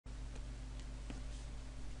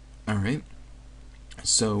Alright,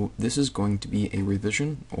 so this is going to be a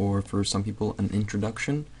revision, or for some people an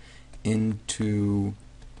introduction into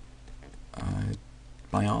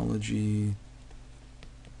biology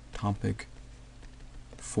topic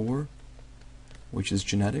 4, which is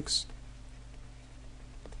genetics.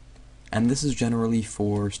 And this is generally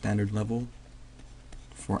for standard level,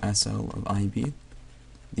 for SL of IB,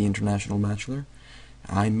 the International Bachelor.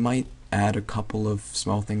 I might add a couple of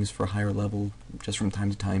small things for higher level just from time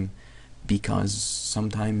to time, because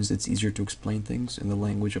sometimes it's easier to explain things in the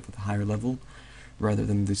language of the higher level rather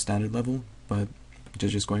than the standard level, but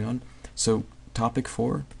just going on. So topic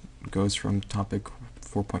 4 goes from topic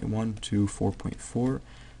 4.1 to 4.4,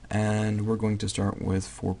 and we're going to start with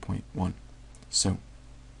 4.1. So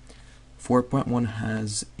 4.1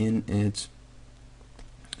 has in it,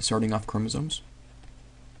 starting off, chromosomes.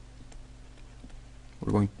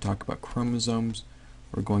 We're going to talk about chromosomes,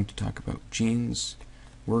 we're going to talk about genes,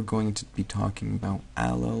 we're going to be talking about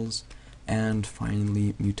alleles, and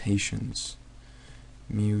finally mutations.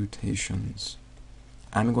 Mutations.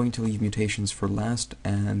 I'm going to leave mutations for last,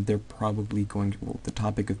 and they're probably going to, well, the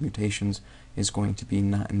topic of mutations is going to be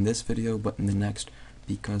not in this video, but in the next,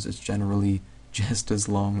 because it's generally just as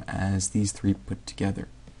long as these three put together.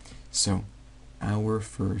 So, our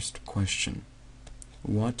first question.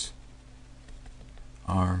 What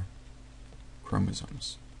are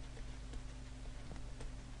chromosomes?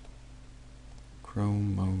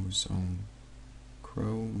 Chromosomes.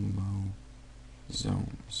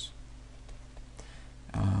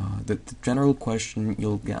 The general question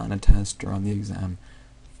you'll get on a test or on the exam,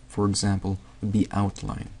 for example, would be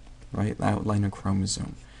outline, right? Outline a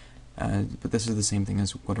chromosome. But this is the same thing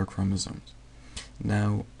as what are chromosomes.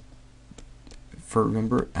 Now,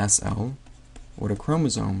 remember SL, what a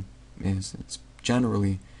chromosome is, it's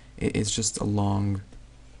generally, it's just a long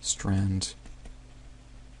strand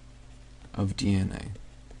of DNA.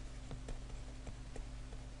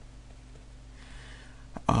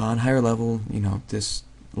 On higher level, this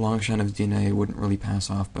long strand of DNA wouldn't really pass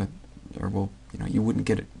off, you wouldn't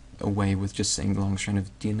get it away with just saying long strand of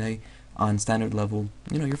DNA. On standard level,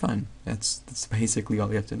 you're fine. That's basically all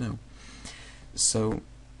you have to know. So,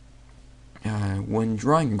 when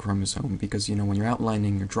drawing a chromosome, because when you're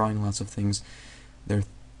outlining, you're drawing lots of things, there are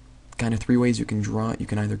kind of three ways you can draw it. You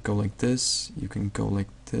can either go like this, you can go like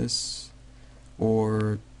this,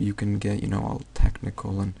 or you can get, all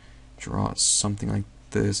technical and draw something like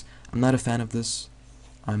this. I'm not a fan of this.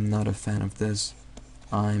 I'm not a fan of this.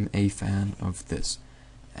 I'm a fan of this.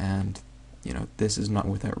 And, this is not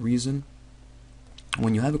without reason.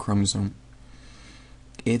 When you have a chromosome,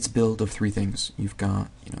 it's built of three things. You've got,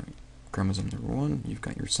 chromosome number 1, you've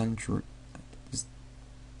got your centromere.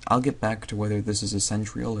 I'll get back to whether this is a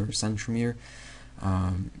centriole or a centromere.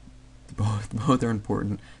 Both are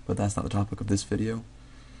important, but that's not the topic of this video.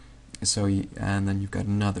 So, and then you've got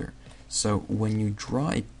another. So when you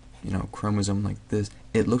draw a, chromosome like this,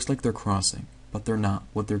 it looks like they're crossing, but they're not.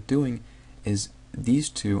 What they're doing is these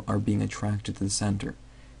two are being attracted to the center.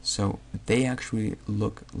 So they actually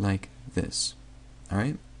look like this.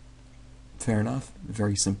 Alright? Fair enough?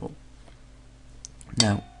 Very simple.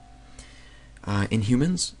 Now, in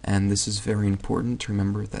humans, and this is very important to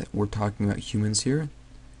remember that we're talking about humans here.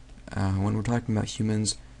 When we're talking about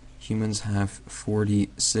humans, humans have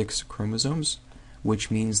 46 chromosomes,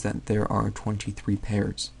 which means that there are 23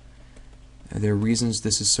 pairs. There are reasons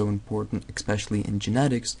this is so important, especially in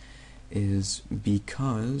genetics, is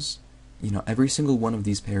because, every single one of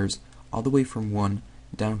these pairs, all the way from 1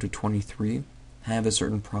 down to 23, have a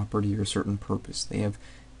certain property or a certain purpose. They have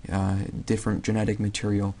different genetic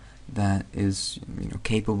material that is,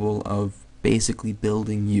 capable of basically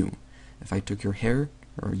building you. If I took your hair,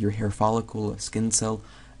 or your hair follicle, a skin cell,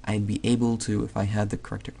 I'd be able to, if I had the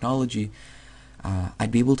correct technology,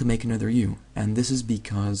 I'd be able to make another you. And this is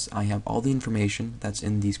because I have all the information that's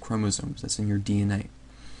in these chromosomes, that's in your DNA.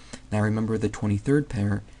 Now remember the 23rd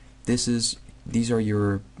pair, these are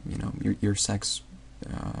your, your sex,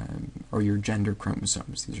 or your gender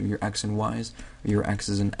chromosomes. These are your X and Ys, or your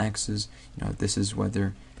X's and X's. This is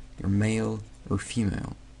whether you're male or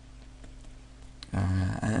female.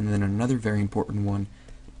 And then another very important one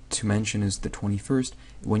to mention is the 21st.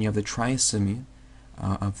 When you have the trisomy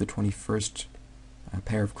of the 21st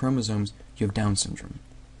pair of chromosomes, you have Down syndrome.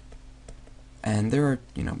 And there are,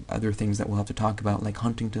 other things that we'll have to talk about, like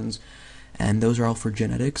Huntington's, and those are all for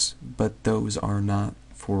genetics, but those are not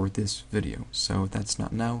for this video. So that's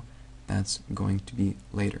not now, that's going to be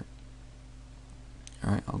later.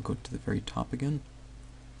 Alright, I'll go to the very top again.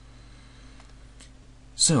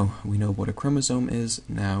 So, we know what a chromosome is.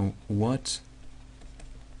 Now, what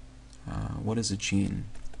is a gene?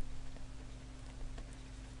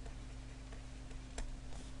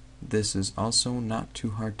 this is also not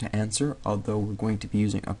too hard to answer, although we're going to be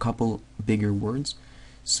using a couple bigger words.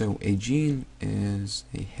 So a gene is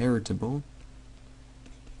a heritable.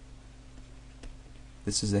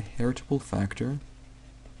 This is a heritable factor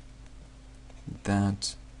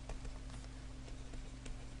that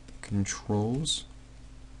controls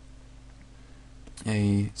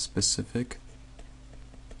a specific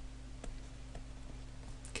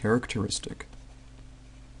characteristic.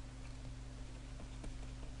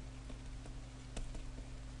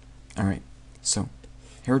 Alright, so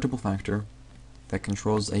heritable factor that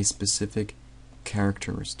controls a specific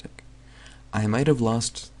characteristic. I might have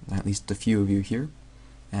lost at least a few of you here,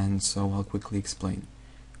 and so I'll quickly explain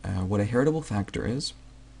what a heritable factor is.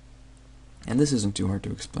 And this isn't too hard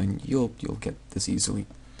to explain. You'll get this easily.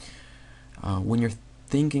 When you're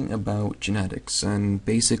thinking about genetics, and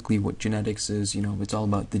basically what genetics is, it's all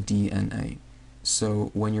about the DNA. So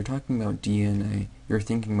when you're talking about DNA, you're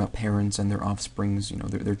thinking about parents and their offsprings,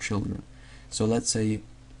 their children. So let's say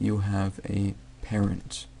you have a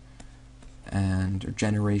parent and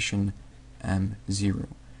generation M0,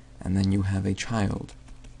 and then you have a child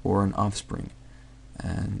or an offspring.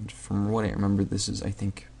 And from what I remember, this is, I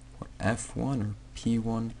think, F1 or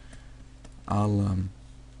P1.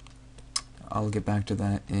 I'll get back to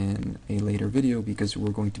that in a later video, because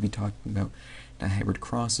we're going to be talking about dihybrid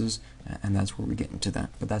crosses, and that's where we get into that,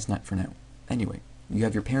 but that's not for now. Anyway, you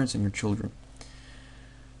have your parents and your children.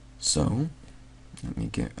 So, let me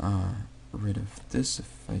get rid of this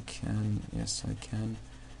if I can. Yes, I can.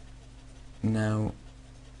 Now,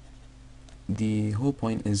 the whole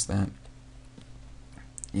point is that,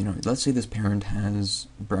 let's say this parent has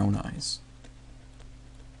brown eyes.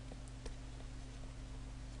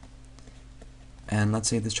 And let's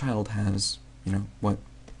say this child has, what?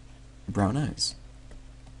 Brown eyes.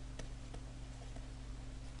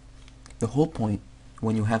 The whole point,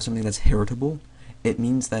 when you have something that's heritable, it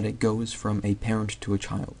means that it goes from a parent to a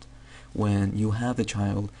child. When you have a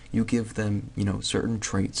child, you give them, certain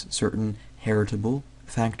traits, certain heritable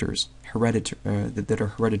factors, that are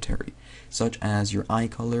hereditary, such as your eye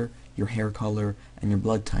color, your hair color, and your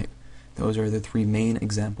blood type. Those are the three main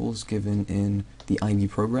examples given in the IB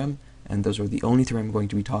program, and those are the only three I'm going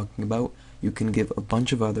to be talking about. You can give a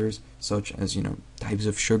bunch of others, such as, types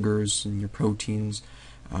of sugars and your proteins,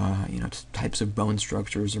 types of bone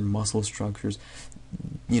structures or muscle structures.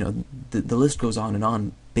 The list goes on and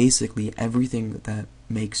on. Basically, everything that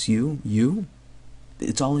makes you,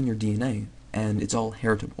 it's all in your DNA, and it's all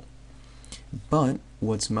heritable. But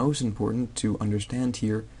what's most important to understand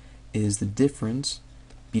here is the difference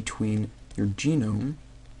between your genome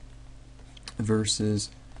versus,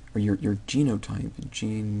 or your genotype,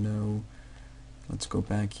 let's go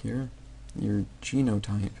back here, your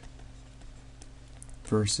genotype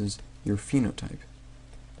versus your phenotype.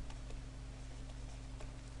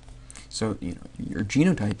 So, your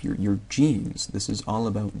genotype, your genes, this is all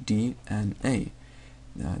about DNA.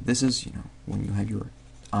 This is, when you have your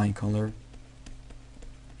eye color,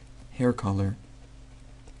 hair color,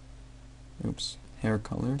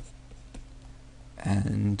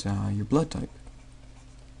 and your blood type.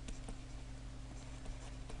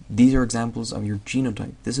 These are examples of your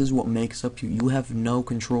genotype. This is what makes up you. You have no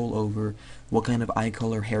control over what kind of eye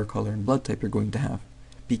color, hair color, and blood type you're going to have,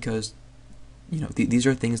 because these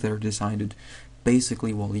are things that are decided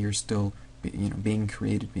basically while you're still being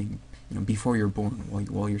created, before you're born,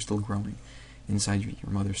 while you're still growing inside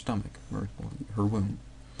your mother's stomach or her womb.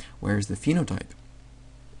 Whereas the phenotype,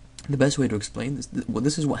 the best way to explain this,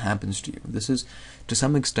 this is what happens to you. This is, to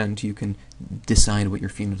some extent, you can decide what your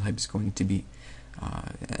phenotype is going to be.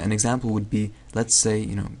 An example would be, let's say,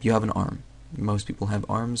 you have an arm. Most people have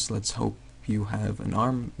arms. Let's hope you have an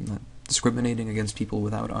arm. I'm not discriminating against people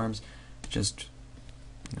without arms. Just,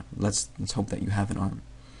 let's hope that you have an arm.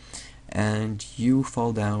 And you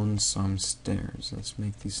fall down some stairs. Let's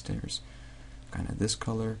make these stairs kind of this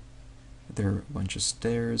color. There are a bunch of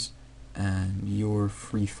stairs, and you're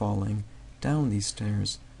free falling down these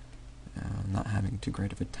stairs, not having too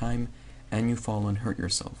great of a time, and you fall and hurt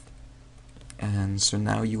yourself. And so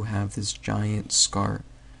now you have this giant scar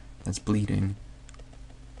that's bleeding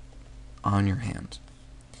on your hand.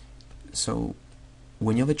 So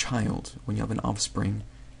when you have a child, when you have an offspring,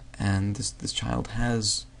 and this child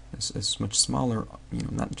has a much smaller,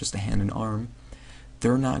 not just a hand and arm,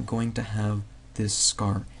 they're not going to have this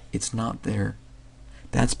scar. It's not there.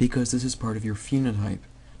 That's because this is part of your phenotype,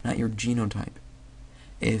 not your genotype.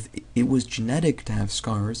 If it was genetic to have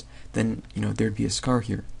scars, then there'd be a scar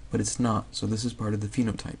here. But it's not, so this is part of the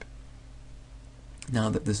phenotype. Now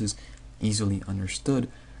that this is easily understood,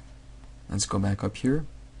 let's go back up here.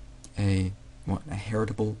 A a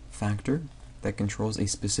heritable factor that controls a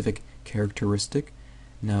specific characteristic.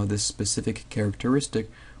 Now this specific characteristic,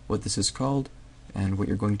 what this is called, and what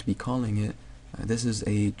you're going to be calling it, this is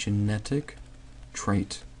a genetic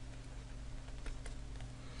trait.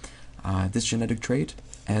 This genetic trait,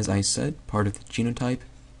 as I said, part of the genotype,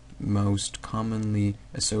 most commonly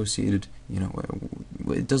associated,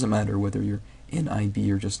 it doesn't matter whether you're in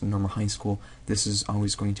IB or just in normal high school, this is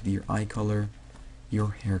always going to be your eye color,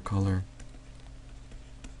 your hair color,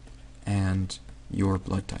 and your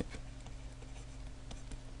blood type.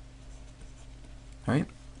 Alright,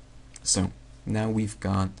 so now we've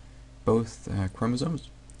got both chromosomes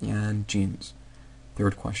and genes.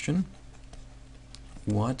 Third question,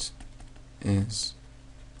 what is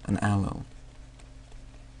an allele?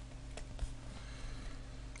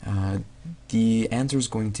 The answer is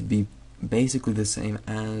going to be basically the same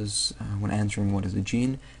as when answering what is a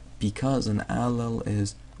gene, because an allele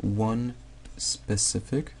is one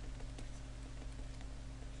specific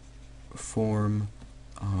form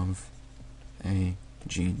of a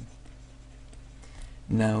gene.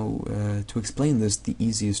 Now, to explain this the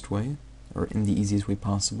easiest way, or in the easiest way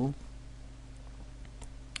possible,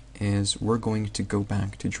 is we're going to go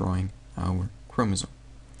back to drawing our chromosome.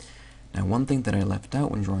 Now, one thing that I left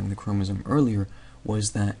out when drawing the chromosome earlier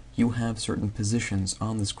was that you have certain positions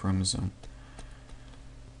on this chromosome.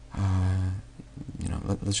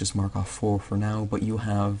 Let's just mark off 4 for now, but you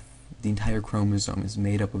have the entire chromosome is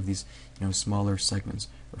made up of these, smaller segments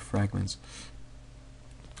or fragments.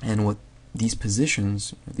 And what these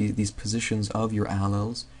positions, these positions of your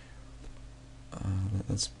alleles,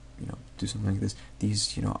 let's do something like this.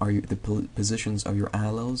 These, are the positions of your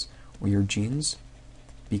alleles or your genes.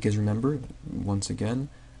 Because remember, once again,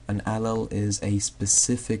 an allele is a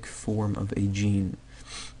specific form of a gene.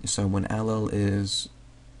 So when allele is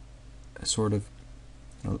sort of,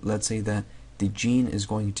 let's say that the gene is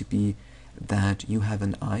going to be that you have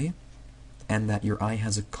an eye and that your eye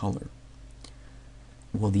has a color.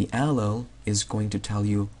 Well, the allele is going to tell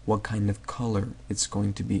you what kind of color it's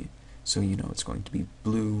going to be. So, it's going to be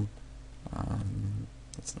blue.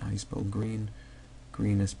 That's not how you spell green.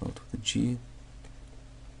 Green is spelled with a G.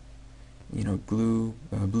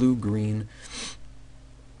 Blue, green,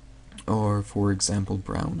 or for example,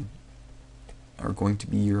 brown are going to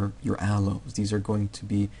be your alleles. These are going to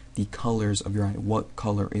be the colors of your eye. What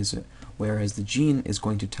color is it? Whereas the gene is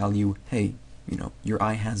going to tell you, hey, your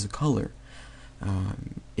eye has a color.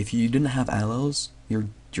 If you didn't have alleles,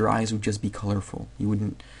 your eyes would just be colorful. You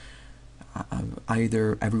wouldn't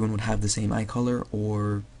either everyone would have the same eye color,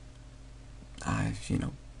 or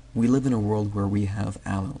we live in a world where we have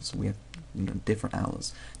alleles. We have different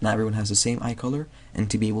alleles. Not everyone has the same eye color, and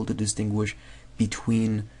to be able to distinguish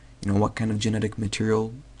between what kind of genetic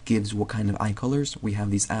material gives what kind of eye colors, we have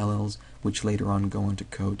these alleles, which later on go on to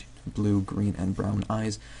code blue, green, and brown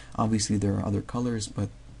eyes. Obviously there are other colors, but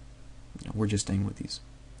we're just staying with these.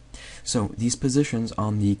 So these positions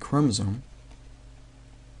on the chromosome,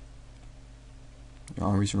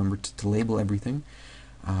 always remember to label everything.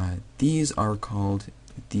 These are called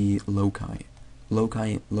the loci.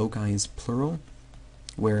 Loci is plural,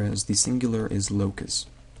 whereas the singular is locus.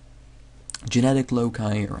 Genetic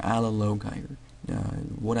loci or allele loci, or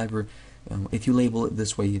whatever, if you label it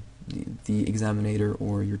this way, the examiner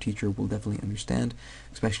or your teacher will definitely understand,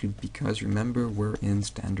 especially because remember, we're in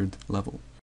standard level.